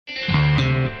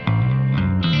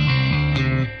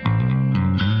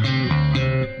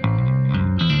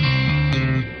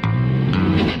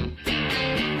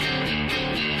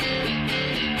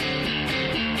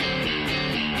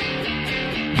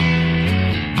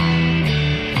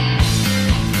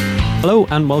Hello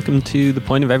and welcome to The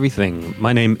Point of Everything.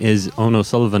 My name is Owen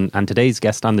O'Sullivan and today's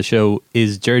guest on the show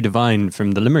is Ger Devine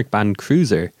from the Limerick band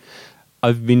Cruiser.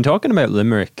 I've been talking about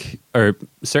Limerick, or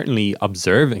certainly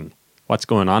observing what's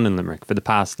going on in Limerick for the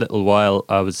past little while.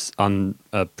 I was on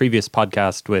a previous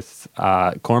podcast with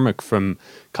Cormac from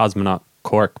Cosmonaut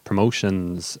Cork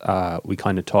Promotions. We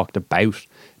kind of talked about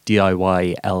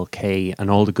DIY LK and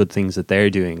all the good things that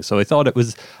they're doing. So I thought it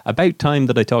was about time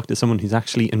that I talked to someone who's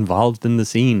actually involved in the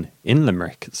scene in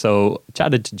Limerick. So I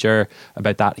chatted to Ger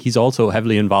about that. He's also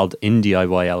heavily involved in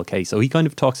DIY LK. So he kind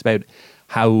of talks about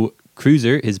how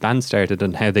Cruiser, his band, started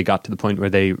and how they got to the point where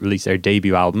they released their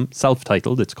debut album,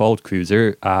 self-titled. It's called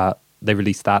Cruiser. They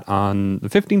released that on the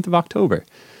 15th of October.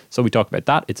 So we talked about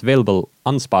that. It's available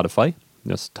on Spotify.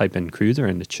 Just type in Cruiser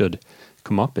and it should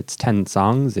come up. It's 10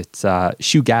 songs. It's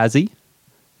shoegazy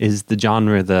is the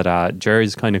genre that Ger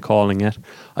is kind of calling it.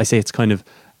 I say it's kind of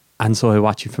And So I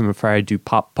Watch You From Afar do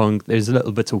pop punk. There's a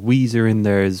little bits of Weezer in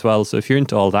there as well. So if you're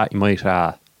into all that, you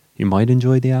might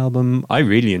enjoy the album. I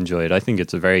really enjoy it. I think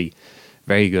it's a very,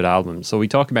 very good album. So we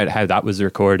talk about how that was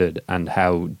recorded and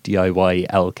how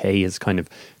DIY LK has kind of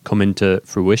come into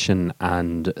fruition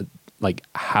and like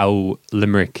how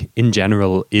Limerick in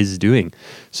general is doing.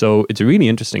 So it's a really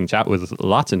interesting chat with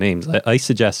lots of names. I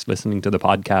suggest listening to the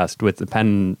podcast with the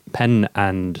pen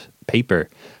and paper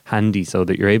handy so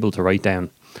that you're able to write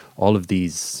down all of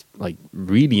these like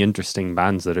really interesting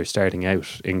bands that are starting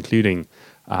out, including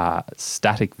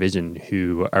Static Vision,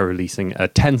 who are releasing a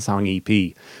 10-song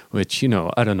EP, which,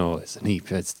 I don't know, is an EP,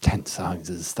 it's 10 songs,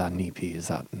 is that an EP, is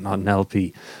that not an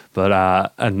LP?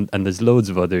 But, and there's loads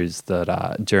of others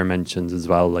that Ger mentions as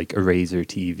well, like Eraser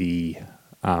TV.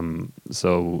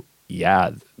 So,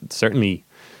 yeah, certainly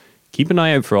keep an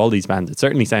eye out for all these bands. It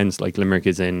certainly sounds like Limerick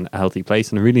is in a healthy place,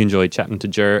 and I really enjoyed chatting to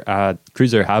Ger.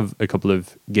 Cruiser have a couple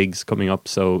of gigs coming up,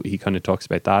 so he kind of talks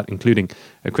about that, including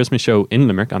a Christmas show in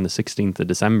Limerick on the 16th of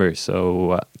December.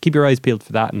 So keep your eyes peeled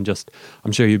for that, and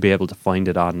I'm sure you'll be able to find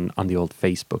it on the old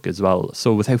Facebook as well.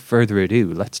 So without further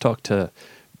ado, let's talk to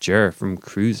Ger from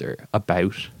Cruiser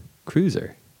about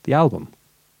Cruiser, the album.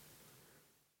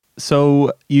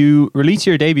 So you released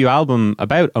your debut album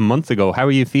about a month ago. How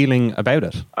are you feeling about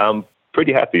it? I'm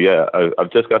pretty happy, yeah.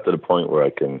 I've just got to the point where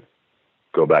I can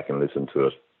go back and listen to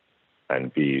it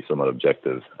and be somewhat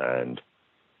objective. And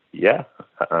yeah,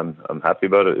 I'm happy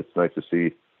about it. It's nice to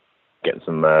see getting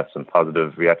some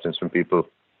positive reactions from people.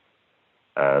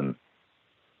 There's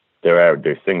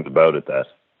things about it that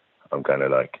I'm kind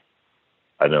of like,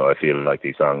 I don't know, I feel like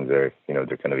these songs are,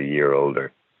 they're kind of a year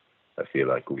older. I feel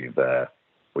like we've got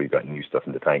new stuff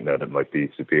in the tank now that might be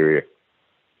superior.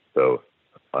 So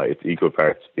it's equal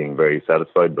parts being very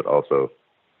satisfied, but also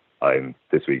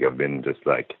this week I've been just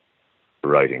like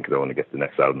writing because I want to get the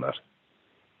next album out,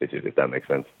 if that makes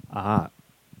sense.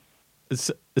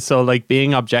 So like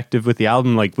being objective with the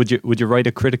album, like would you write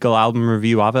a critical album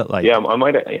review of it? Like yeah, I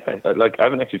might. Like I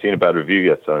haven't actually seen a bad review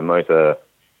yet, so I might. I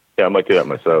might do that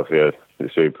myself. Yeah,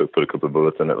 just really put a couple of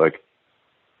bullets in it. Like,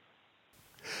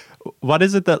 what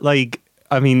is it that like?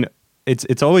 I mean,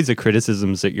 it's always the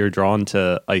criticisms that you're drawn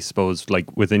to, I suppose,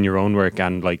 like within your own work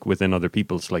and like within other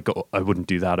people's. Like, oh, I wouldn't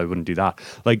do that.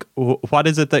 Like, what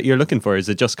is it that you're looking for? Is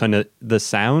it just kind of the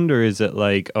sound, or is it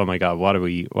like, oh my god, what are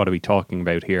we talking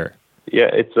about here? Yeah,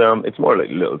 it's more like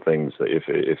little things. If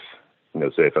say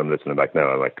if I'm listening back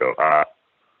now, I might go,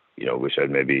 wish I'd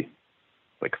maybe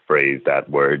like phrase that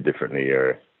word differently,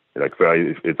 or like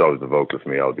it's always the vocal for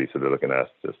me. I'll be sort of looking at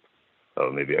just,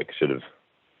 oh, maybe I should have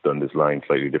done this line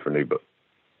slightly differently. But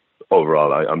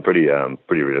overall, I'm pretty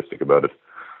realistic about it,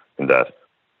 in that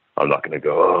I'm not going to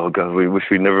go, oh god, we wish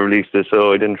we'd never released this.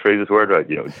 Oh, I didn't phrase this word right.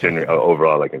 Generally,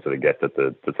 overall, I can sort of get that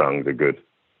the songs are good.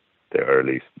 They're at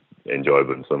least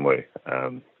enjoyable in some way. I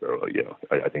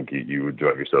think you would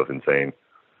drive yourself insane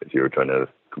if you were trying to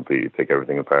completely pick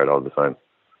everything apart all the time.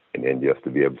 In the end, you have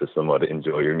to be able to somewhat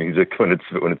enjoy your music when it's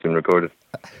been recorded.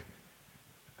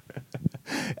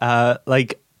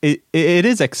 It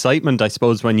is excitement, I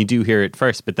suppose, when you do hear it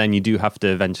first, but then you do have to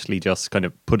eventually just kind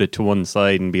of put it to one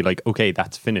side and be like, okay,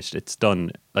 that's finished, it's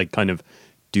done. Like, kind of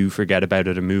do forget about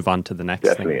it and move on to the next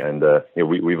thing. Definitely, and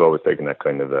we've always taken that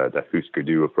kind of that Husker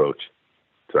Du approach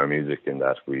to our music, in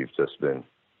that we've just been,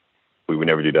 we would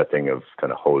never do that thing of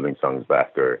kind of holding songs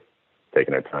back or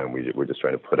taking our time. We're just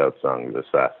trying to put out songs as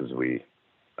fast as we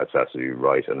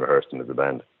write and rehearse them as a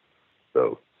band.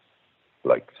 So,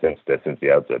 like since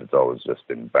the outset, it's always just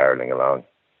been barreling along.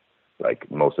 Like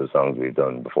most of the songs we've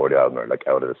done before the album are like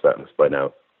out of the set list by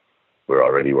now. We're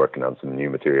already working on some new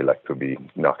material, like could be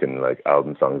knocking like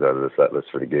album songs out of the set list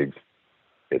for the gigs.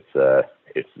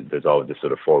 There's always this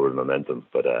sort of forward momentum,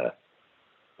 but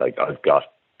like I've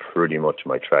got pretty much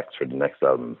my tracks for the next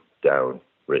album down,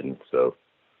 written. So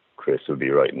Chris will be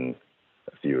writing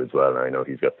a few as well, and I know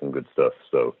he's got some good stuff.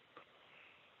 So,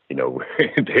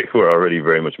 we're already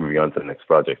very much moving on to the next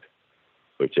project,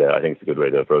 which I think is a good way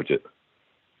to approach it.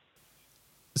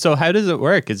 So how does it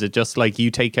work? Is it just like you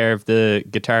take care of the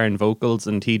guitar and vocals,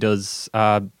 and he does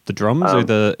the drums, or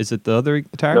is it the other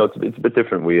guitar? No, it's a bit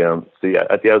different. We see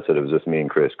at the outset it was just me and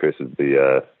Chris. Chris is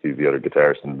he's the other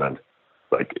guitarist in the band.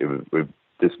 Like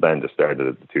this band just started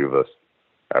as the two of us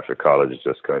after college.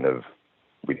 Just kind of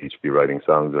we'd each be writing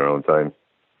songs in our own time,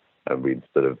 and we'd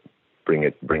sort of bring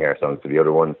our songs to the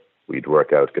other one. We'd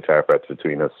work out guitar parts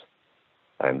between us,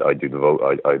 and I do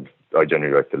the I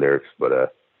generally write the lyrics,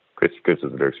 but Chris does the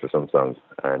lyrics for some songs,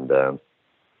 and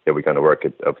we kind of work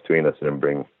it up between us, and then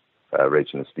bring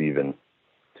Rachel and Steve in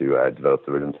to develop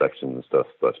the rhythm sections and stuff.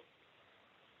 But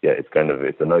yeah, it's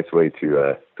a nice way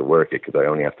to work it, because I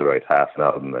only have to write half an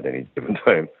album at any given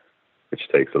time, which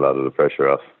takes a lot of the pressure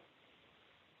off.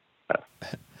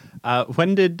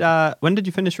 When did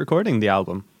you finish recording the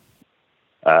album?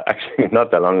 Actually,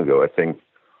 not that long ago. I think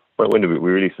when did we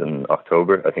released in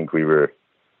October? I think we were.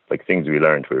 Like, things we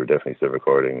learned, we were definitely still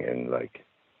recording in like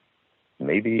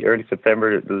maybe early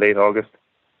September, late August.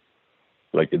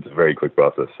 Like, it's a very quick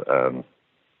process.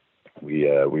 We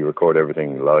record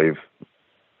everything live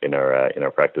in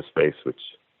our practice space, which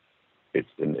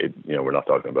we're not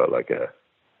talking about like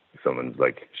someone's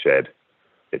like shed.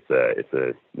 It's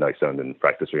a nice sounding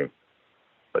practice room.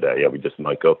 But we just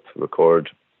mic up, record.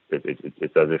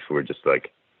 It's as if we're just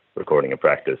like recording a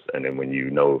practice, and then when you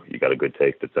got a good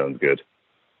take that sounds good,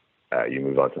 you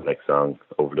move on to the next song,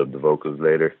 overdub the vocals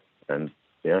later, and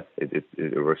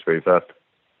it works very fast.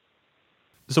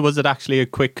 So was it actually a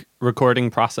quick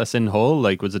recording process in whole?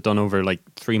 Like, was it done over like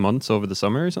 3 months over the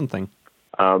summer or something?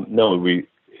 No,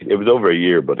 it was over a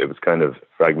year, but it was kind of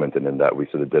fragmented in that we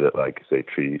sort of did it like, say,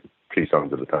 three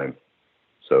songs at a time.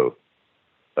 So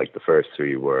like the first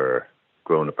three were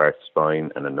Growing Apart Spine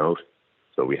and A Note.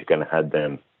 So we kind of had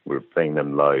them, we were playing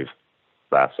them live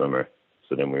last summer.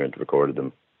 So then we went and recorded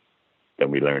them. Then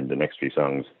we learned the next 3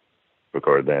 songs,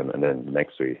 recorded them, and then the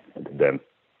next 3 and did them,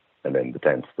 and then the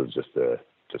 10th was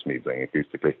just me playing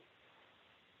acoustically.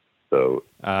 So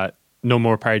no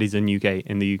more parties in the UK.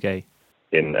 In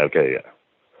LK, yeah.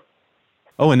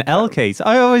 Oh, in LK.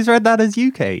 I always read that as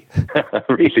UK.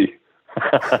 Really?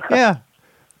 Yeah.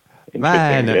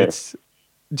 Man, it's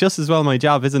just as well my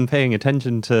job isn't paying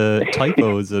attention to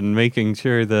typos and making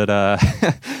sure that.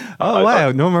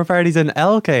 Wow, no more parties in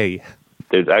LK.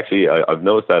 There's actually, I've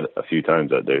noticed that a few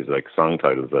times, that there's like song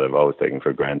titles that I've always taken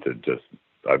for granted. Just,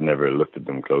 I've never looked at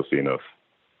them closely enough,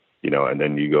 and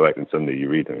then you go out and suddenly you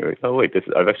read them and you're like, oh wait,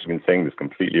 I've actually been saying this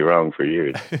completely wrong for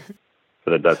years.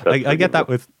 So that's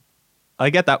I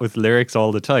get that with lyrics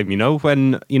all the time.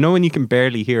 When you can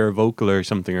barely hear a vocal or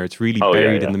something, or it's really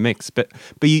buried in the mix, but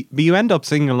you end up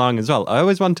singing along as well. I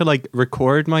always want to like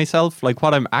record myself, like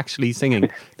what I'm actually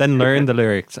singing, then learn the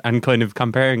lyrics and kind of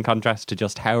compare and contrast to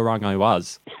just how wrong I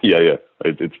was. Yeah.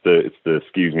 It's the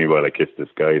 "Excuse me while I kiss this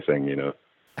guy" thing, Go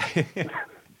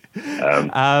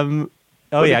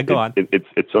on.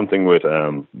 It's something with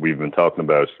we've been talking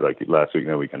about, like last week.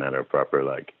 Now we can have our proper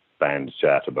like band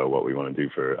chat about what we want to do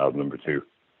for album number 2,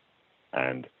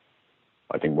 and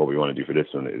I think what we want to do for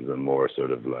this one is a more sort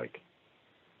of like,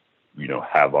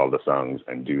 have all the songs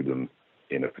and do them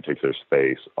in a particular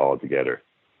space all together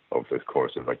over the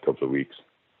course of like a couple of weeks.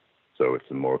 So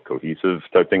it's a more cohesive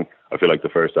type thing. I feel like the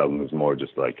first album was more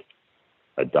just like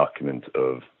a document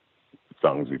of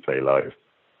songs we play live,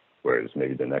 whereas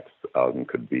maybe the next album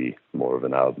could be more of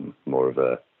an album,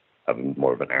 having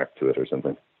more of an arc to it or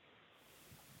something.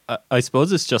 I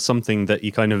suppose it's just something that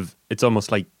you it's almost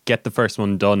like get the first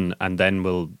one done and then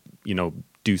we'll,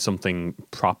 do something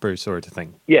proper sort of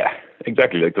thing. Yeah,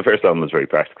 exactly. Like the first album was very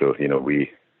practical.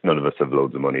 None of us have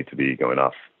loads of money to be going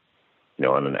off,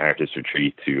 on an artist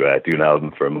retreat to do an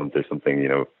album for a month or something.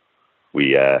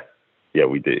 We did.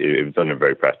 It was done in a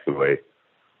very practical way.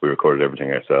 We recorded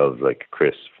everything ourselves. Like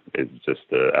Chris is just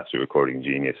an absolute recording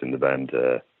genius in the band.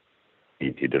 He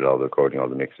did all the recording, all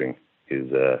the mixing.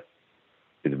 His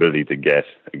ability to get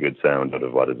a good sound out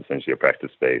of what is essentially a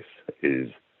practice space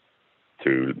is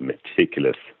through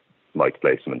meticulous mic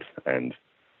placement and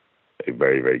a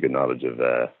very, very good knowledge of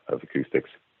acoustics.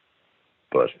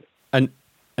 And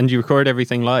you record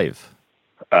everything live?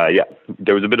 Yeah,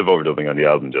 there was a bit of overdubbing on the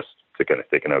album just to kind of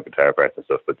thicken out guitar parts and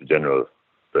stuff, but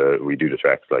we do the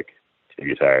tracks like 2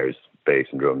 guitars, bass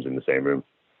and drums in the same room.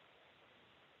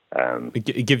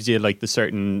 It gives you like the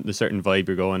certain vibe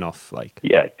you're going off, like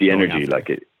the energy, like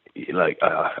it, like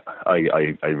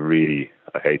I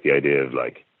hate the idea of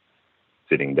like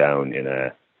sitting down in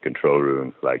a control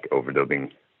room, like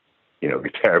overdubbing,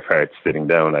 guitar parts sitting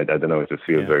down. I don't know, it just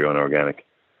feels very unorganic.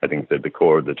 I think that the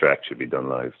core of the track should be done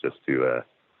live just to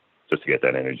get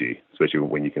that energy, especially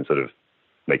when you can sort of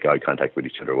make eye contact with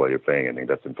each other while you're playing. I think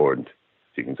that's important.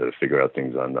 So you can sort of figure out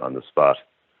things on the spot,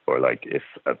 or like if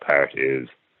a part is,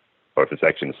 or if a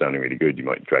section is sounding really good, you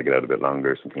might drag it out a bit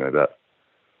longer, something like that.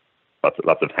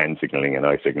 Lots of hand signaling and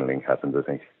eye signaling happens, I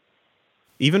think.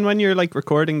 Even when you're like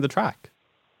recording the track?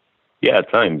 Yeah,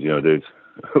 at times,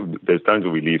 there's times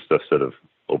where we leave stuff sort of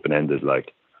open-ended,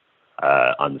 like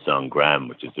on the song Graham,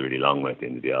 which is the really long one at the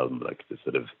end of the album, like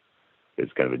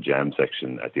it's kind of a jam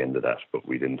section at the end of that, but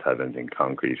we didn't have anything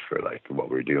concrete for like what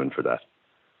we were doing for that.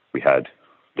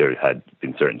 There had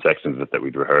been certain sections that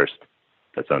we'd rehearsed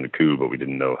that sounded cool, but we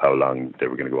didn't know how long they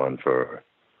were going to go on for.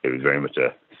 It was very much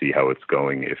a see how it's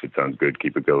going. If it sounds good,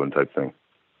 keep it going type thing.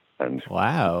 And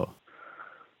wow,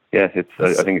 yeah,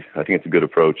 I think it's a good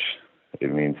approach.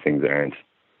 It means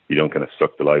you don't kind of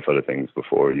suck the life out of things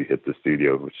before you hit the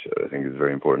studio, which I think is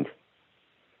very important.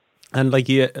 And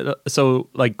so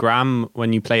Graham,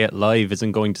 when you play it live,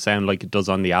 isn't going to sound like it does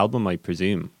on the album, I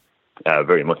presume.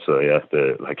 Very much so, yeah.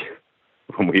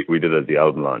 When we did it at the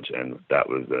album launch, and that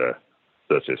was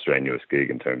such a strenuous gig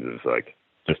in terms of like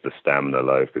just the stamina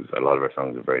live, because a lot of our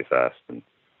songs are very fast and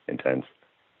intense,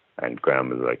 and Graham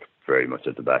was like very much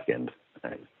at the back end,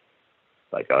 and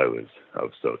like I was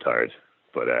so tired.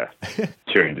 But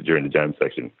during the jam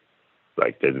section,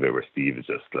 like there's a bit where Steve is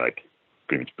just like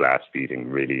pretty much blast beating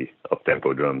really up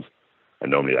tempo drums,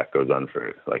 and normally that goes on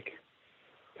for like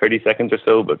 30 seconds or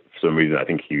so, but for some reason I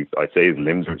think I'd say his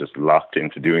limbs were just locked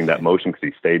into doing that motion, because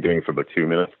he stayed doing it for about 2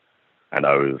 minutes, and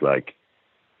I was like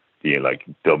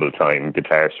double time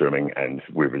guitar strumming, and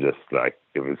we were just like,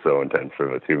 it was so intense for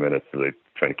about 2 minutes, like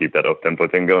trying to keep that up tempo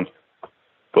thing going.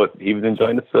 But he was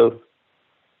enjoying it, so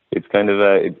it's kind of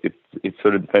it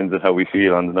sort of depends on how we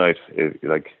feel on the night.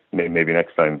 Like maybe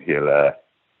next time he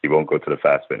won't go to the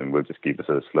fast bit, and we'll just keep a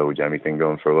sort of slow jammy thing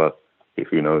going for a while.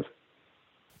 Who knows?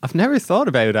 I've never thought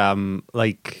about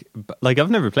like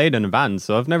I've never played in a band,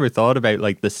 so I've never thought about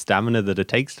like the stamina that it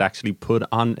takes to actually put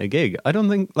on a gig. I don't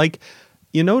think like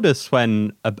you notice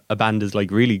when a band is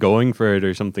like really going for it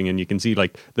or something, and you can see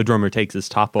like the drummer takes his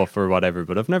top off or whatever,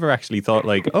 but I've never actually thought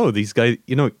like, oh, these guys,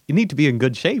 you need to be in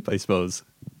good shape, I suppose.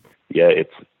 Yeah,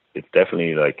 it's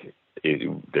definitely like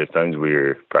there's times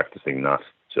we're practicing not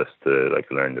just to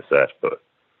like learn the set, but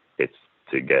it's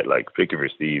to get like, particularly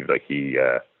for Steve, like he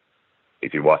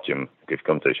if you watch him, if you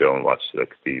come to a show and watch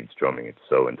like Steve's drumming, it's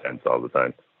so intense all the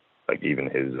time. Like even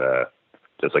his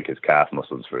just like his calf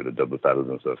muscles for the double pedals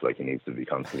and stuff, like he needs to be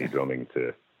constantly drumming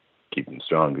to keep them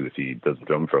strong, because if he doesn't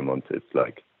drum for a month, it's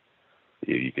like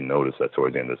you can notice that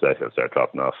towards the end of the set he'll start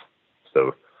dropping off.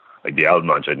 So like the album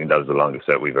launch, I think that was the longest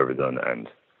set we've ever done, and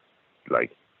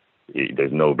like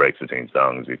there's no breaks between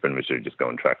songs. We pretty much are just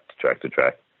going track to track to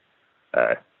track.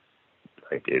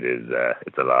 Like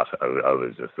it's a lot. I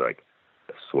was just like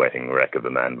a sweating wreck of a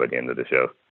man by the end of the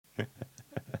show.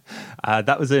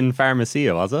 That was in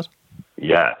Pharmacia, was it?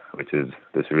 Yeah, which is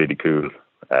this really cool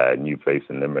new place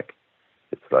in Limerick.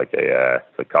 It's like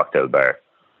it's a cocktail bar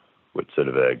with sort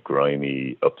of a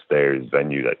grimy upstairs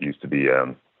venue that used to be.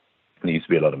 There used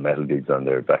to be a lot of metal gigs on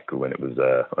there back when it was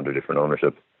under different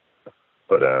ownership.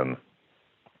 But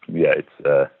yeah, it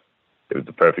was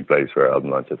the perfect place for our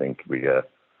album launch. I think we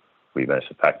managed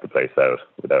to pack the place out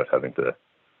without having to.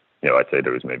 I'd say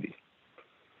there was maybe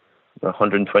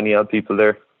 120 odd people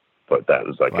there, but that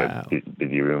was like a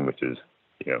busy room, which is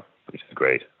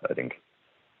great. I think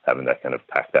having that kind of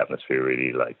packed atmosphere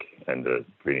really and the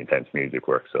really intense music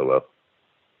works so well.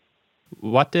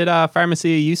 What did Pharmacia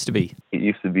used to be? It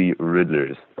used to be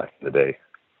Riddler's back in the day.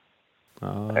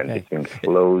 Oh, okay. And it's been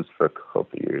closed for a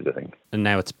couple of years, I think. And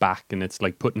now it's back, and it's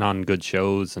like putting on good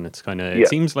shows, and it's kind of it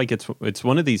seems like it's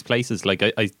one of these places like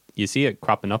I you see it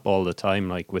cropping up all the time,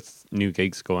 like with new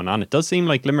gigs going on. It does seem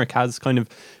like Limerick has kind of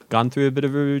gone through a bit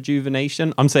of a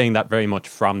rejuvenation. I'm saying that very much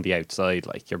from the outside.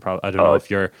 Like I don't know if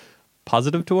you're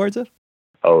positive towards it.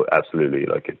 Oh, absolutely!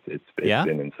 Like it's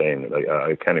been insane. Like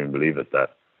I can't even believe it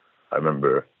that I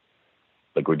remember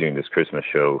like we're doing this Christmas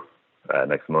show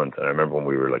next month, and I remember when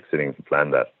we were like sitting to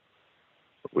plan that,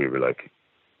 we were like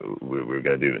we were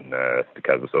going to do it in the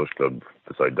Castle Social Club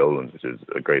beside Dolan's, which is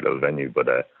a great little venue, but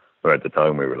at the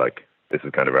time we were like, this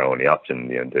is kind of our only option.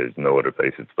 There's no other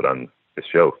places to put on this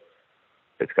show.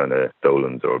 It's kind of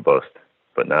Dolan's or bust.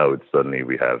 But now it's suddenly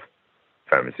we have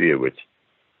Pharmacia, which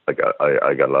like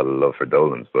I got a lot of love for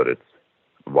Dolan's, but it's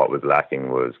what was lacking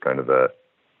was kind of a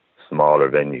smaller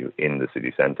venue in the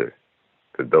city centre,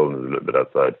 because Dolan's is a little bit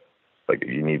outside. Like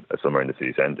you need somewhere in the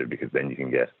city centre, because then you can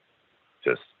get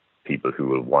just people who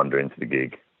will wander into the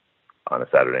gig on a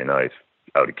Saturday night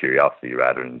out of curiosity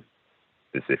rather than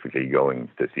specifically going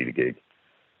to see the gig.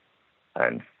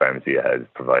 And Pharmacia has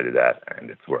provided that, and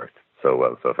it's worked so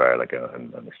well so far. Like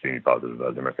I'm extremely positive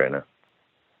about Limerick right now.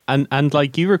 And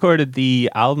like you recorded the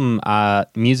album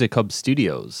at Music Hub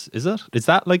Studios, is it? Is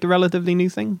that like a relatively new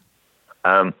thing?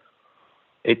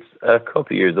 It's a couple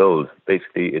of years old.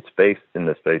 Basically, it's based in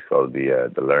this place called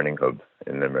the Learning Hub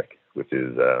in Limerick, which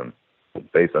is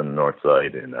based on the north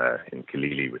side in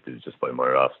Killeely, which is just by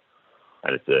Moyross.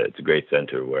 And it's a great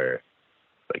centre where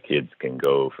like kids can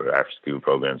go for after school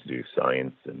programs to do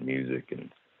science and music and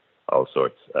all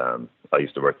sorts. I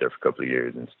used to work there for a couple of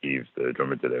years, and Steve, the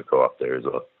drummer, did a co-op there as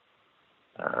well.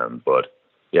 But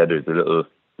yeah, there's a little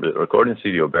recording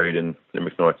studio buried in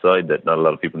Limerick's north side that not a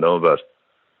lot of people know about.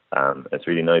 It's a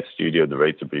really nice studio. The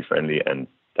rates are pretty friendly, and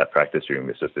that practice room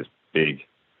is just this big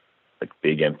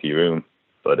empty room.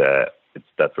 But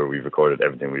that's where we've recorded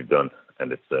everything we've done,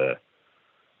 and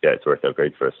it's worked out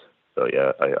great for us. So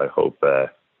yeah, I hope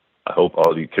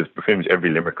all because pretty much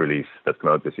every Limerick release that's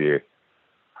come out this year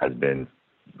has been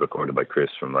recorded by Chris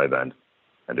from my band,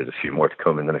 and there's a few more to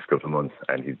come in the next couple of months,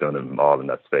 and he's done them all in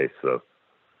that space. So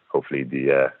hopefully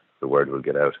the word will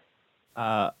get out.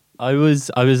 I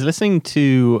was listening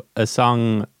to a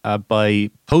song by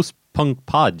Post Punk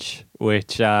Podge,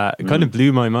 which kind of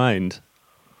blew my mind.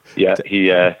 Yeah,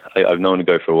 I've known the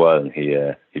guy for a while, and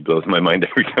he blows my mind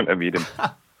every time I meet him.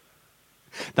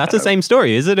 That's the same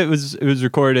story, is it? It was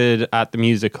recorded at the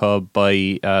Music Hub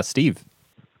by Steve.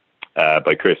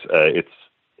 By Chris.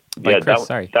 Chris,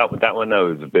 sorry. That one now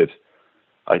is a bit.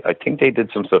 I think they did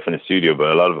some stuff in the studio,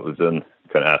 but a lot of it was done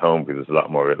kind of at home because there's a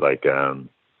lot more like.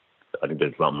 I think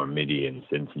there's a lot more MIDI and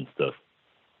synths and stuff.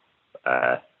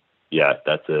 Yeah,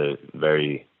 that's a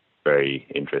very, very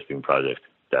interesting project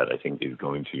that I think is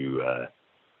going to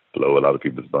blow a lot of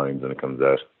people's minds when it comes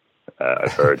out.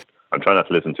 I've heard. I'm trying not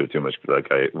to listen to it too much,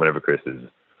 but like whenever Chris is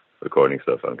recording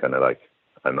stuff, I'm kind of like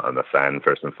I'm a fan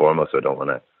first and foremost, so I don't want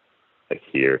to like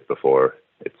hear it before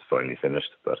it's finally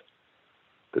finished. But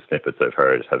the snippets I've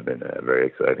heard have been very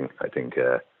exciting. I think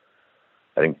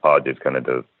Pod is kind of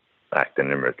the act in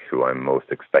Limerick who I'm most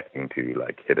expecting to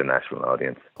like hit a national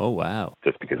audience. Oh wow!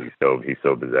 Just because he's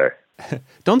so bizarre.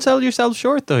 Don't sell yourself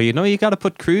short though. You know you got to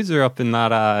put Cruiser up in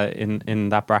that in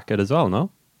that bracket as well. No?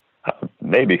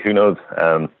 Maybe, who knows?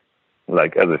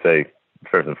 Like as I say,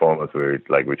 first and foremost, we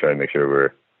try and make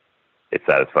sure it's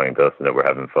satisfying to us and that we're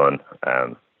having fun.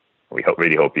 We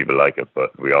really hope people like it,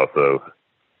 but we also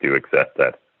do accept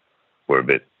that we're a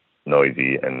bit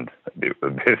noisy and a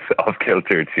bit off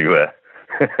kilter to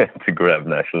grab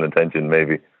national attention.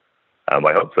 Maybe. I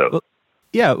hope so. Well,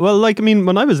 yeah. Well, like I mean,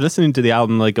 when I was listening to the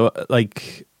album, like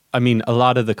I mean, a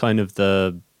lot of the kind of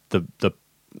the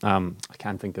I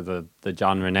can't think of the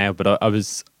genre now, but I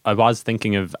was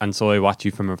thinking of And So I Watch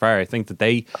You From Afar. I think that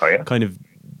they kind of,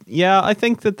 I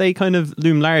think that they kind of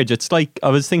loom large. It's like, I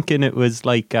was thinking it was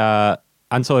like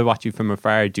And So I Watch You From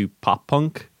Afar do pop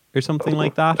punk or something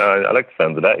like that. I like the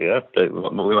sound of that, yeah.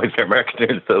 We might start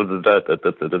marketing ourselves as that.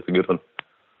 That's a good one.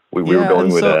 We were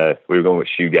going with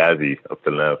shoegazy up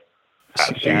till now.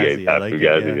 Half shoegaze, half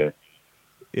fugazi, yeah.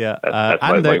 Yeah,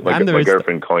 my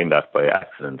girlfriend coined that by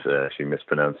accident. She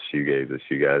mispronounced shoegaze as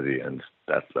shoegazy, and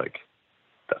that's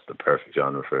the perfect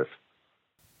genre for us.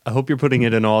 I hope you're putting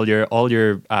it in all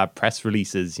your press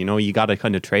releases. You know, you got to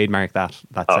kind of trademark that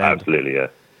sound. Oh, absolutely, yeah.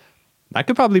 That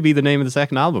could probably be the name of the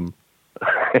second album.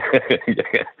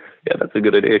 yeah, that's a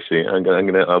good idea. Actually,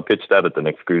 I'll pitch that at the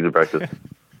next Cruiser practice.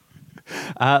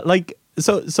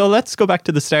 So let's go back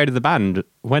to the start of the band.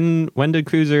 When did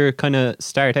Cruiser kind of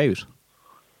start out?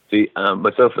 See,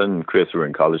 myself and Chris were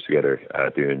in college together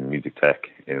doing music tech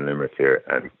in Limerick here,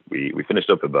 and we finished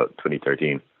up about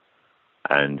 2013.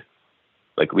 And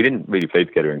like we didn't really play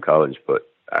together in college, but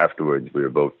afterwards we were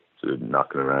both sort of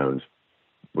knocking around.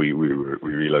 We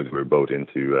realized we were both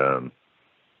into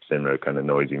similar kind of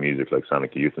noisy music like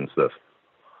Sonic Youth and stuff.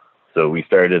 So we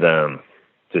started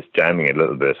just jamming a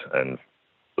little bit, and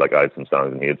like I had some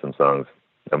songs and he had some songs,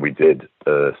 and we did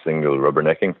the single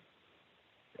Rubbernecking.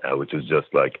 Which was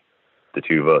just like the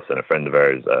two of us and a friend of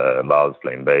ours, Miles,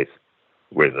 playing bass.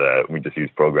 With we just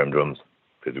used programmed drums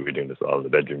because we were doing this all in the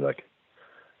bedroom, like.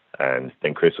 And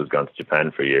then Chris was gone to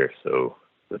Japan for a year, so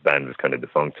the band was kind of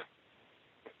defunct.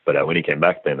 But when he came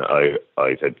back, then I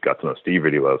had got to know Steve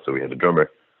really well, so we had a drummer,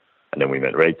 and then we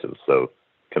met Rachel. So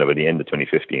kind of at the end of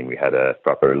 2015, we had a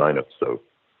proper lineup. So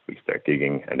we started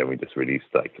gigging, and then we just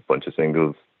released like a bunch of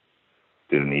singles,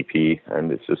 did an EP,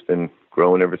 and it's just been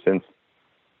growing ever since.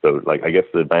 So, like, I guess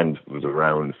the band was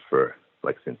around for,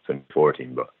 like, since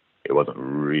 2014, but it wasn't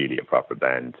really a proper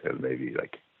band till maybe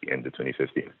like the end of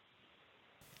 2015.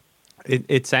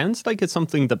 It sounds like it's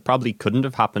something that probably couldn't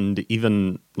have happened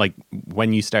even like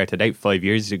when you started out 5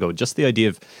 years ago. Just the idea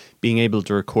of being able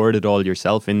to record it all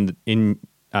yourself in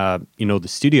the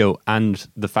studio, and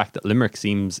the fact that Limerick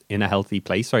seems in a healthy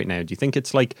place right now. Do you think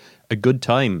it's like a good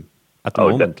time at the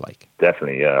moment?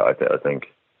 Definitely, yeah. I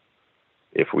think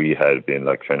if we had been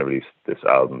like trying to release this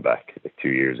album back like 2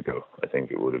 years ago, I think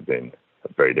it would have been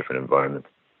a very different environment.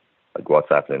 Like what's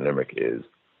happening in Limerick is,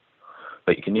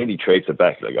 like, you can nearly trace it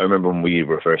back. Like I remember when we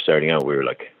were first starting out, we were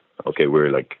like, okay, we're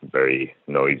like very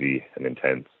noisy and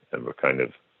intense, and we're kind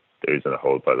of, there isn't a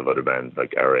whole pile of other bands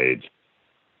like our age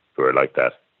who are like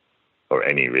that, or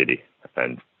any really.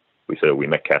 And we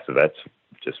met Cassavetes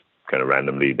just kind of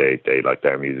randomly. They liked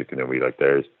our music and then we liked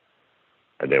theirs.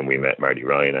 And then we met Marty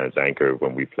Ryan as anchor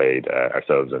when we played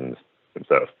ourselves and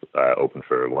himself open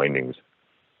for Windings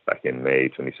back in May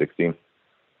 2016.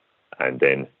 And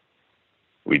then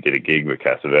we did a gig with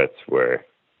Cassavetes where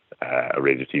a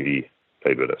Radio TV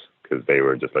played with us, because they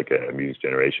were just like a music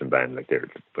generation band, like they were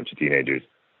a bunch of teenagers.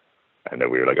 And then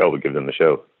we were like, oh, we'll give them the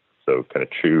show. So kind of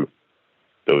through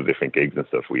those different gigs and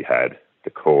stuff, we had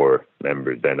the core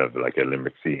members then of like a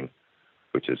Limerick scene,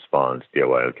 which has spawned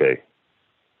DIYLK.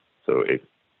 So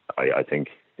I think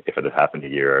if it had happened a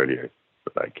year earlier,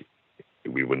 like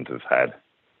we wouldn't have had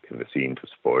kind of a scene to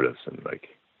support us and like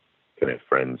kind of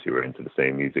friends who were into the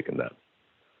same music and that.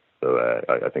 So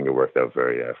I think it worked out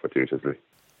very fortuitously.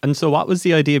 And so what was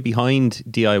the idea behind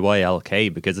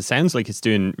DIYLK? Because it sounds like it's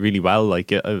doing really well,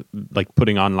 like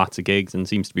putting on lots of gigs and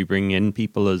seems to be bringing in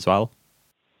people as well.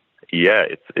 Yeah,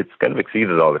 it's kind of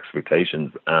exceeded all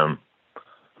expectations. I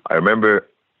remember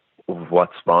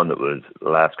what spawned it was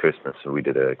last Christmas. So we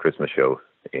did a Christmas show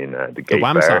in the Gate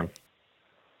Wham Bar. song.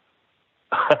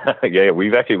 Yeah,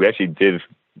 we actually did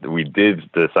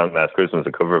the song Last Christmas,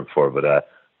 a cover before, but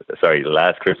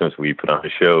last Christmas we put on a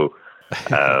show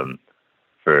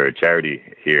for charity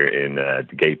here in the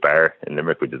Gate Bar in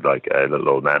Limerick, which is like a little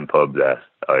old man pub that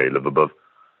I live above.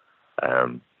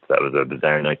 So that was a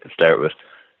bizarre night to start with,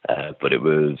 but it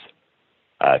was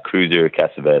Cruiser,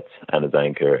 Cassavetes, Anna's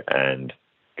Anchor, and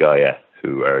Gaia,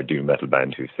 who are a doom metal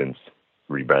band who've since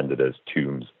rebranded as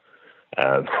Tombs.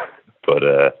 Yeah,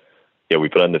 we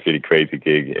put on this really crazy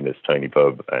gig in this tiny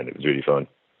pub, and it was really fun.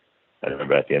 I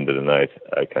remember at the end of the night,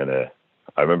 I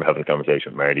remember having a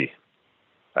conversation with Marty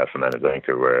from Anna's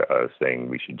Anchor, where I was saying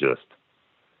we should just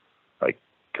like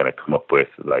kind of come up with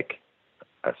like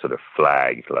a sort of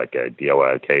flag, like a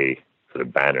DIYLK sort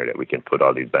of banner that we can put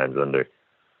all these bands under.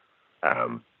 I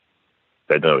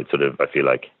don't know, I feel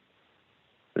like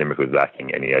Limerick was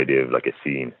lacking any idea of like a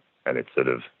scene, and it's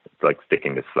like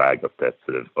sticking this flag up that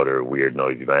sort of other weird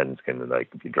noisy bands can like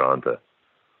be drawn to.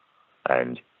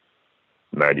 And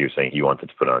Marty was saying he wanted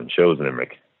to put on shows in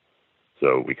Limerick.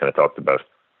 So we kind of talked about,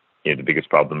 the biggest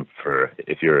problem for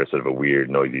if you're a sort of a weird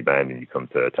noisy band and you come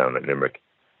to a town like Limerick,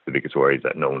 the biggest worry is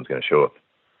that no one's going to show up.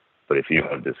 But if you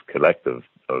have this collective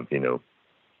of 10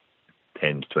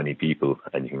 to 20 people,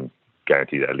 and you can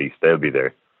guarantee that at least they'll be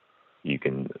there, you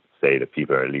can say that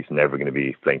people are at least never going to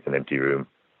be playing to an empty room.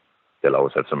 They'll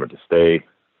always have somewhere to stay.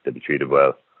 They'll be treated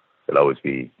well. There'll always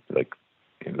be like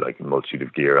a multitude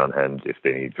of gear on hand if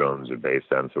they need drums or bass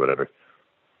amps or whatever.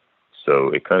 So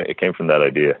it came from that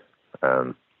idea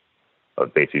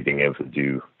of basically being able to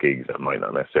do gigs that might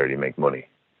not necessarily make money.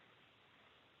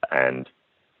 And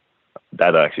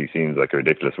that actually seems like a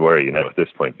ridiculous worry, at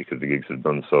this point, because the gigs have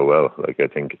done so well. Like, I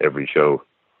think every show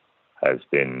has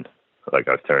been, like,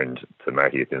 I've turned to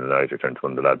Marty at the end of the night, or turned to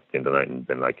one of the lads at the end of the night and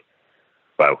been like,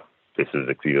 wow, this has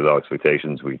exceeded all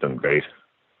expectations. We've done great.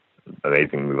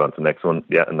 Amazing. Move on to the next one.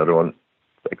 Yeah, another one.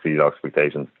 Exceeded all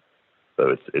expectations.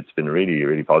 So it's been really,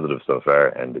 really positive so far.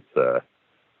 And it's,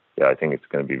 I think it's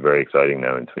going to be very exciting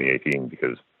now in 2018,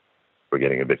 because we're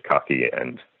getting a bit cocky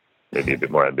and maybe a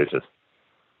bit more ambitious.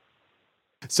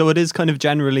 So it is kind of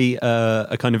generally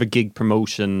a kind of a gig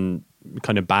promotion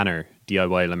kind of banner,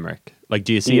 DIY Limerick. Like,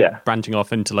 do you see it branching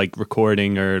off into like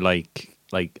recording or like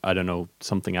I don't know,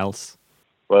 something else?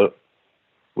 Well,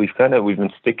 we've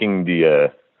been sticking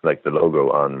the like the logo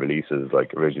on releases.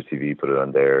 Like Radio TV put it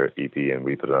on their EP and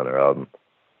we put it on our album.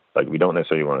 Like, we don't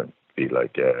necessarily want to be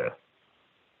like a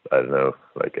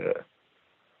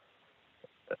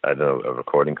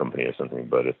recording company or something,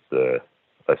 but it's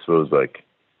I suppose like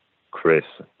Chris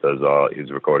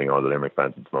he's recording all the Limerick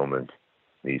bands at the moment.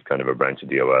 He's kind of a branch of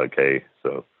DIYLK,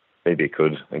 so maybe it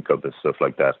could encompass stuff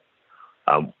like that.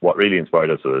 What really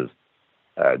inspired us was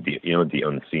the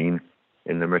Unseen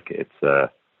in Limerick. It's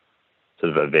sort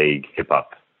of a vague hip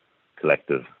hop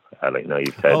collective, like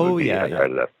Naive Ted would be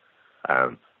part of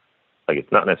that. like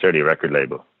it's not necessarily a record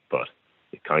label, but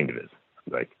it kind of is.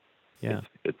 Like, Yeah.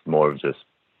 it's more of just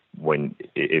when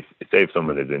if say if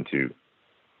someone is into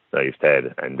Naive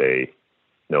Ted and they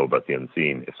know about the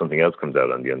Unseen, if something else comes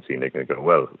out on the Unseen, they can go,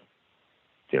 well,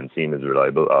 the Unseen is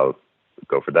reliable, I'll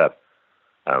go for that.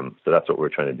 So that's what we're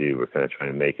trying to do. We're kind of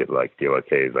trying to make it like the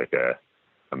OLK is like a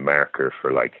marker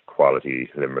for like quality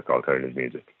Limerick alternative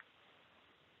music.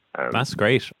 That's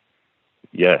great.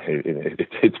 Yeah,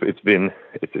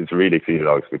 it's really exceeded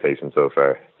all expectations so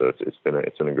far. So it's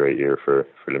been a great year for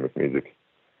Limerick music.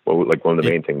 Well, like one of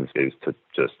the main things is to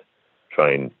just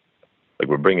try and like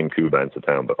we're bringing cool bands to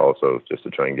town, but also just to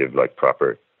try and give like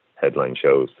proper headline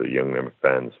shows to young Limerick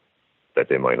bands that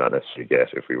they might not necessarily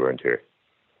get if we weren't here.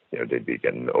 You know, they'd be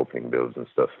getting the opening bills and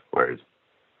stuff. Whereas,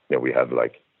 you know, we have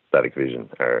like Static Vision,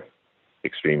 our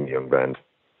extremely young band,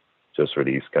 just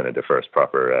released kind of the first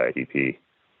proper EP,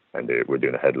 and we're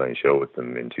doing a headline show with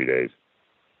them in 2 days.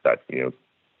 That, you know,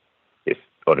 if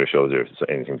other shows are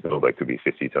anything to go by, could be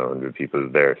 50 to 100 people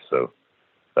there. So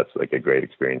that's like a great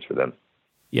experience for them.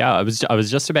 Yeah, I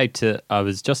was just about to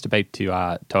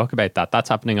talk about that. That's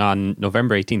happening on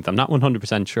November 18th. I'm not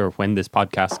 100% sure when this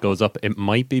podcast goes up. It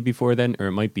might be before then, or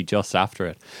it might be just after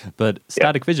it. But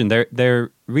Static Vision,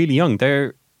 they're really young.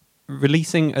 They're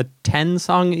releasing a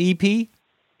 10-song EP.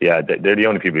 Yeah, they're the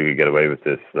only people who could get away with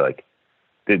this. Like,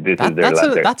 this is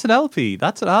their that's an LP.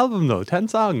 That's an album, though. 10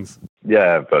 songs.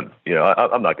 Yeah, but you know,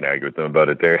 I'm not going to argue with them about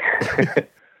it.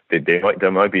 They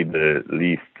might be the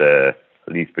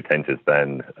least pretentious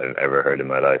band I've ever heard in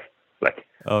my life. Like,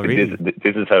 oh, really?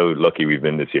 This is how lucky we've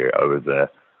been this year.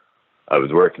 I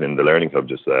was working in the Learning Club.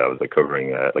 Just I was like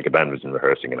covering like a band was in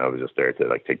rehearsing, and I was just there to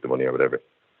like take the money or whatever.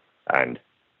 And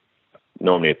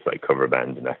normally it's like cover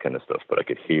bands and that kind of stuff, but I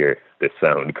could hear this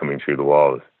sound coming through the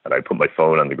walls, and I put my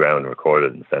phone on the ground and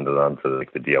recorded and sent it on to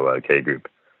like the DOLK group.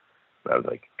 And I was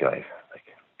like, guys, like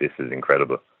this is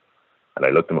incredible. And I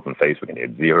looked them up on Facebook, and they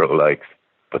had 0 likes,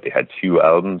 but they had 2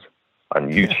 albums on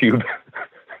YouTube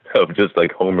of just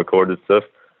like home recorded stuff,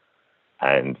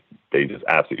 and they just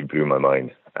absolutely blew my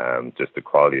mind. Just the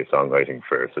quality of songwriting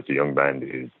for such a young band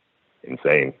is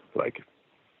insane. Like,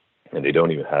 and they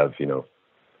don't even have, you know,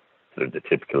 sort of the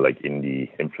typical like indie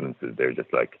influences. They're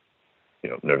just like, you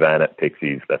know, Nirvana,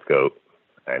 Pixies, let's go,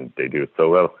 and they do it so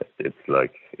well. It's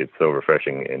like it's so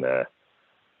refreshing in the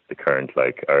current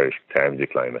like Irish guitar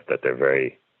music climate that they're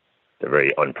very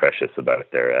unprecious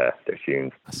about their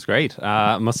tunes. That's great.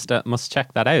 Must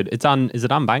check that out. Is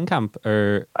it on Bandcamp,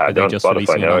 or are they just Spotify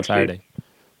releasing it now, on actually. Saturday?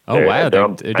 Oh wow,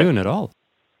 they're doing it all.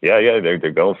 Yeah, they're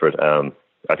going for it.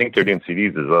 I think they're doing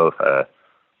CDs as well.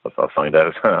 I'll find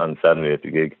out on Saturday at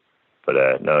the gig.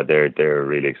 But no, they're a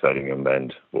really exciting young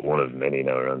band. One of many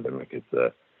now around them. Like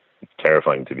it's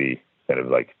terrifying to be kind of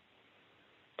like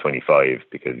 25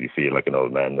 because you feel like an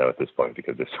old man now at this point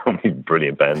because there's so many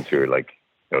brilliant bands who are like,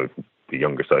 you know, the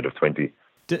younger side of 20.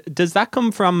 Does that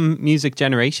come from Music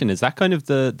Generation? Is that kind of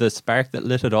the spark that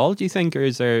lit it all, do you think, or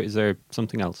is there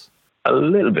something else? A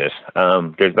little bit.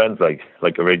 There's bands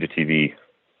like a Radio TV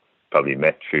probably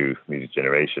met through Music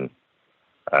Generation,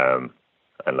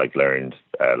 and like learned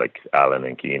like Alan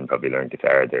and Keane probably learned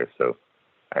guitar there. So,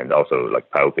 and also like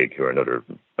Powpig, who are another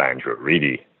band who are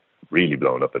really, really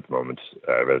blown up at the moment,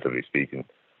 relatively speaking.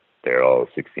 They're all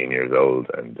 16 years old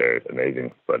and they're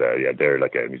amazing. But yeah, they're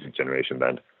like a Music Generation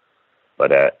band.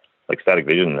 But like Static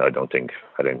Vision, I don't think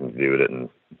had anything to do with it, and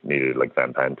neither like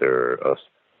Van Panther or us.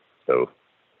 So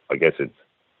I guess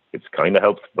it's kind of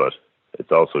helped, but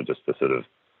it's also just a sort of,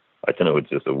 I don't know, it's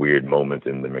just a weird moment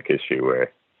in Limerick history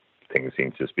where things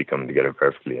seem to just be coming together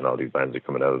perfectly, and all these bands are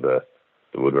coming out of the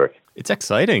woodwork. It's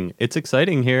exciting. It's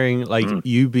exciting hearing like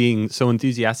you being so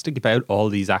enthusiastic about all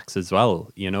these acts as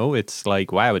well. You know, it's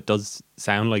like, wow, it does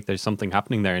sound like there's something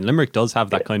happening there. And Limerick does have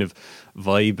that kind of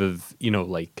vibe of, you know,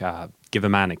 like Give a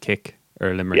Man a Kick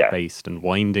or Limerick based and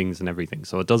Windings and everything.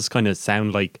 So it does kind of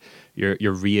sound like you're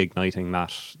reigniting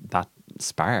that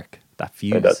spark, that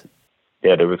fuse.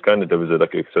 There was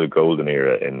like a sort of golden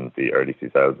era in the early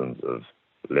 2000s of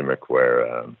Limerick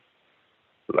where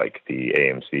like the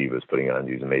AMC was putting on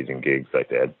these amazing gigs. Like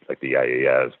they had like the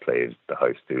Yayas played the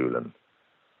High Stool, and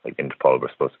like Interpol were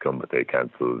supposed to come but they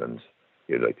cancelled, and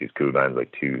you had like these cool bands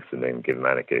like Tooth and then Give a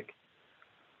Man a Kick.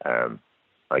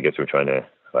 I guess we're trying to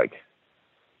like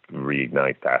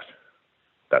reignite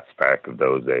that spark of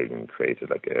those days and create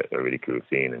like a really cool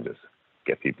scene and just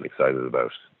get people excited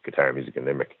about guitar music in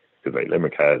Limerick, because like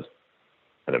Limerick has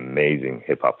an amazing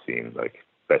hip hop scene, like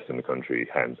best in the country,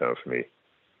 hands down for me.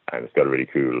 And it's got a really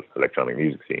cool electronic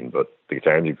music scene, but the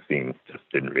guitar music scene just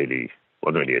wasn't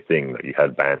really a thing. Like, you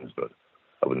had bands, but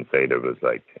I wouldn't say there was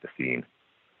like a scene.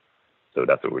 So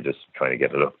that's what we're just trying to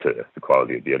get it up to the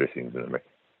quality of the other scenes in Limerick.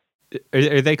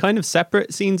 Are they kind of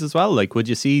separate scenes as well? Like, would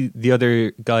you see the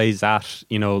other guys at,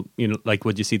 like,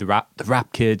 would you see the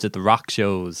rap kids at the rock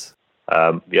shows?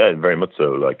 Yeah, very much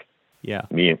so. Like, yeah,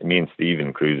 me and Steve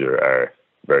and Cruiser are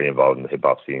very involved in the hip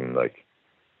hop scene. Like,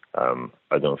 I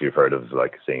don't know if you've heard of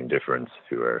like Same Difference,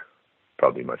 who are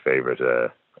probably my favorite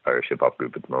Irish hip hop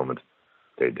group at the moment.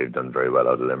 They've done very well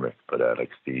out of Limerick, but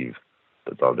like Steve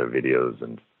does all their videos,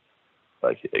 and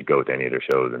like go to any of their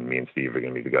shows, and me and Steve are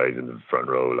going to be the guys in the front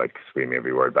row, like screaming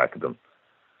every word back at them.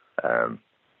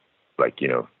 Like,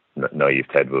 Naive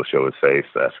Ted will show his face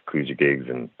at Cruiser gigs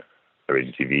and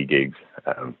original TV gigs.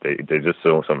 There's just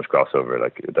so much crossover.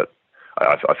 Like that,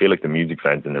 I feel like the music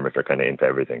fans in Limerick are kind of into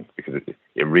everything, because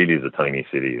it really is a tiny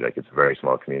city. Like, it's a very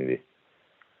small community.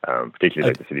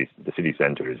 Particularly like the city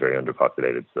centre is very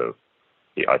underpopulated. So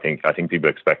yeah, I think people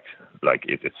expect, like,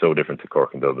 it's so different to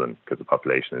Cork and Dublin because the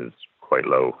population is quite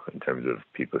low in terms of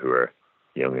people who are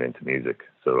young and into music.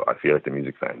 So I feel like the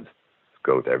music fans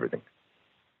go to everything.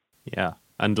 Yeah.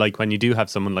 And like when you do have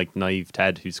someone like Naive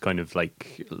Ted, who's kind of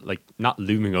like not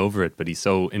looming over it, but he's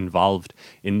so involved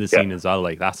in the scene as well.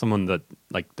 Like, that's someone that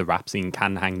like the rap scene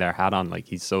can hang their hat on. Like,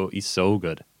 he's so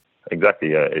good.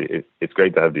 Exactly. Yeah. It's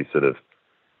great to have these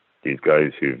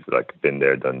guys who've like been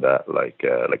there, done that, like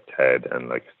Ted and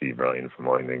like Steve Ryan from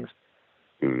Windings,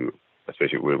 who,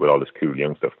 especially with all this cool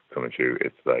young stuff coming through,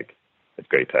 it's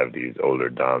great to have these older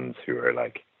dons who are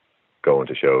like going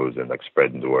to shows and like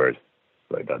spreading the word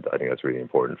like that. I think that's really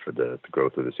important for the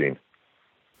growth of the scene.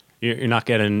 You're not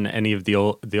getting any of the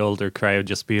older crowd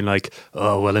just being like,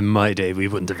 oh, well, in my day we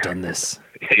wouldn't have done this.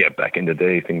 Yeah, back in the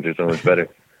day things are so much better.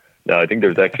 No, I think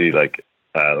there's actually like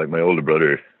my older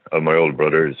brothers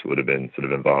would have been sort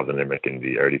of involved in Limerick in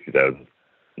the early 2000s.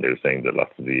 And they were saying that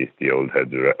lots of the old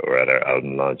heads were at our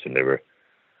album launch, and they were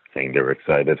saying they were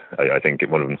excited. I think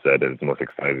one of them said it was the most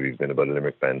excited he's been about a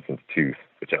Limerick band since Tooth,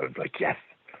 which I was like, yes.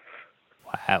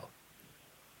 Wow.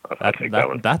 I'll take that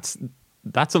one. That's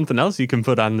something else you can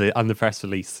put on the press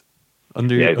release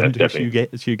under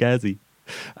Shoegazi.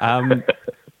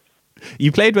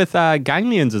 You played with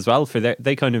Ganglions as well.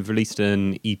 They kind of released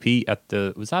an EP at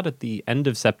the end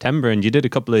of September, and you did a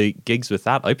couple of gigs with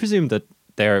that. I presume that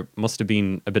there must have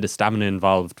been a bit of stamina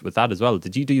involved with that as well.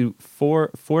 Did you do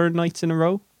four nights in a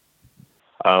row?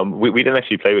 We didn't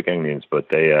actually play with Ganglions, but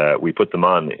we put them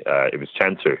on. It was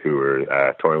Chancer who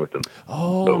were touring with them.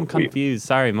 Oh, so I'm confused.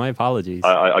 Sorry, my apologies.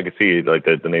 I could see like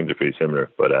the names are pretty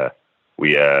similar, but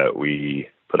we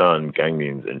put on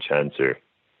Ganglions and Chancer,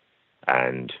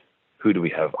 and who do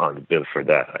we have on the bill for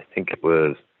that? I think it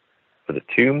was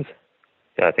Tombs.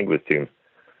 Yeah, I think it was Tombs.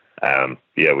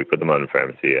 Yeah, we put them on in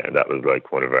Pharmacy, and that was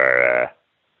like one of our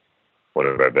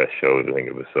best shows. I think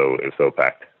it was so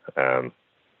packed.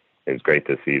 It was great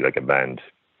to see like a band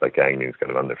like Ganglions kind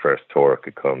of on their first tour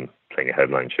could come playing a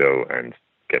headline show and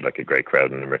get like a great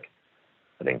crowd in Limerick.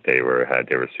 I think they were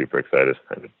super excited,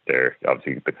 and they're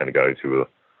obviously the kind of guys who will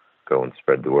go and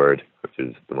spread the word, which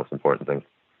is the most important thing.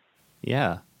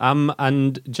 Yeah.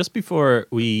 And just before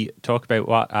we talk about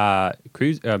what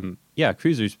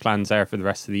Cruiser's plans are for the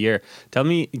rest of the year, tell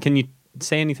me, can you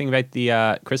say anything about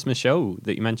the Christmas show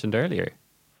that you mentioned earlier?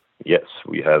 Yes,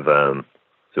 we have.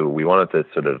 So we wanted to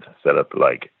sort of set up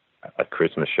like a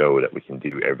Christmas show that we can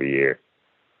do every year.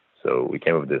 So we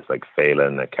came up with this like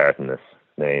Phelan a Cartonus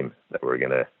name that we're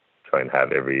gonna try and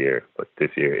have every year. But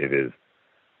this year it is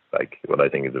like what I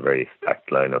think is a very stacked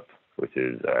lineup, which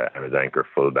is Anna's Anchor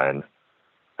full band,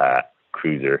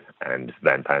 Cruiser and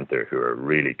Van Panther, who are a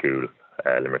really cool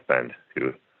Limerick band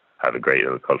who have a great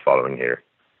little cult following here,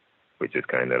 which is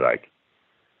kind of like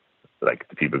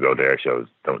the people who go to their shows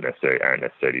aren't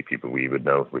necessarily people we would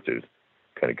know, which is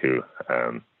kind of cool.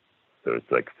 So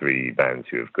it's like three bands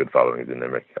who have good followings in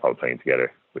Limerick all playing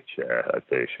together, which I'd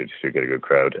say should get a good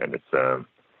crowd. And it's going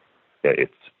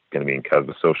to be in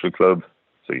Casbah Social Club,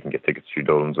 so you can get tickets through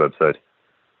Dolan's website.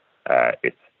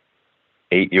 It's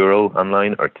 €8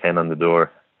 online or 10 on the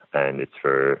door, and it's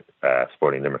for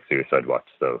supporting Limerick Suicide Watch.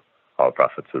 So all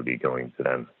profits will be going to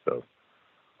them. So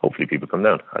hopefully people come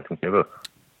down. I think they will.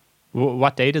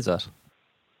 What date is that?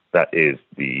 That is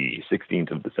the 16th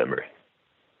of December,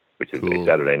 which is cool. a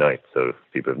Saturday night. So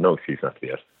people have no excuse not to be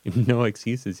out. No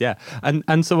excuses, yeah.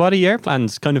 And so what are your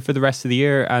plans kind of for the rest of the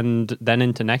year and then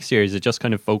into next year? Is it just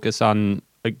kind of focus on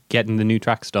getting the new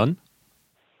tracks done?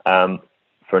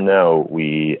 For now,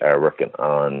 we're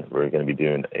going to be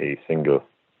doing a single,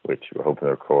 which we're hoping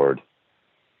to record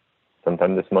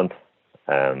sometime this month.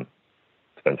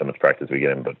 Depends how much practice we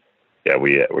get in, but yeah,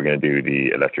 we're going to do the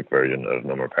electric version of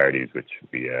No More Parties, which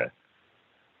we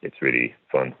it's really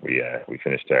fun. We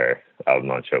finished our album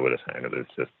launch show with it, and it was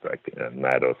just like a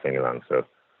mad old sing along. So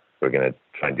we're gonna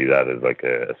try and do that as like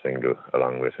a single,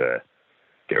 along with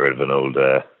get rid of an old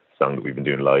song that we've been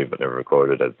doing live but never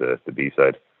recorded as the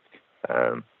B-side.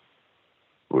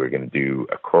 We're going to do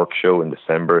a Cork show in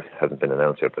December. It hasn't been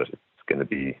announced yet, but it's going to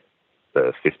be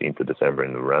the 15th of December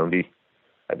in the Roundy.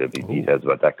 There'll be details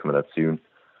about that coming out soon.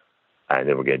 And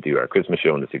then we're going to do our Christmas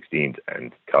show on the 16th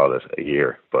and call it a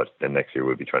year. But then next year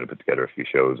we'll be trying to put together a few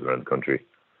shows around the country.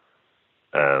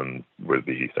 We'll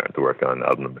be starting to work on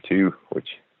album number 2,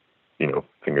 which,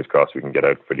 fingers crossed we can get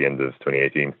out for the end of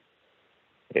 2018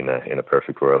 in a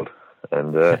perfect world.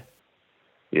 And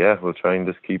we'll try and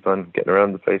just keep on getting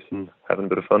around the place and having a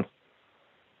bit of fun.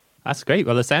 That's great.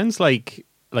 Well, it sounds like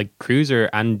Cruiser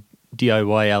and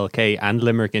DIY LK and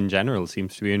Limerick in general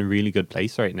seems to be in a really good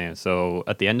place right now. So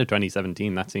at the end of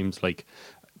 2017, that seems like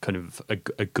kind of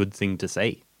a good thing to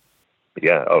say.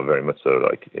 Yeah, very much so.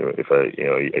 Like, if a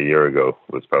year ago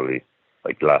was probably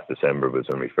like last December was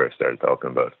when we first started talking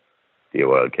about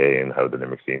DIY LK and how the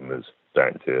Limerick scene was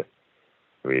starting to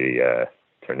really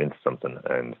turn into something.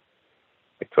 And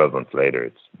like 12 months later,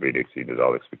 it's really exceeded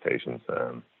all expectations.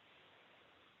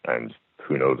 And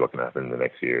who knows what can happen in the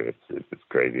next year. It's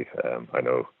crazy. I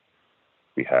know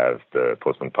we have the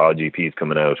Postman Pod GPs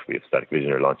coming out. We have Static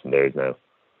Vision are launching theirs now.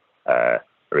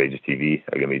 Rages TV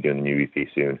are going to be doing the new EP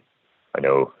soon. I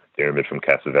know Dermot from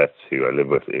Casavets, who I live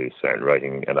with, is starting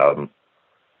writing an album.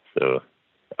 So,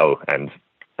 and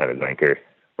Anna Zanker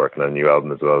working on a new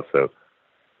album as well. So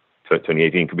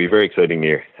 2018 could be a very exciting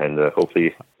year, and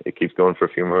hopefully it keeps going for a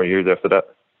few more years after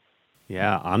that.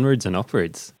 Yeah, onwards and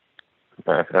upwards.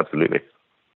 Absolutely.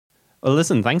 Well,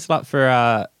 listen, thanks a lot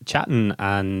for chatting,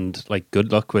 and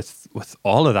good luck with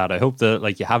all of that. I hope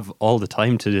that you have all the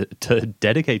time to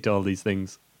dedicate to all these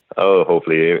things. Oh,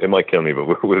 hopefully. It might kill me, but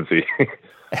we'll see.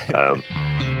 It's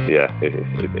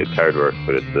hard work,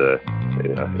 but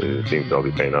it seems to all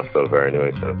be paying off so far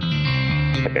anyway, so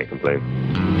I can't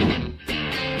complain.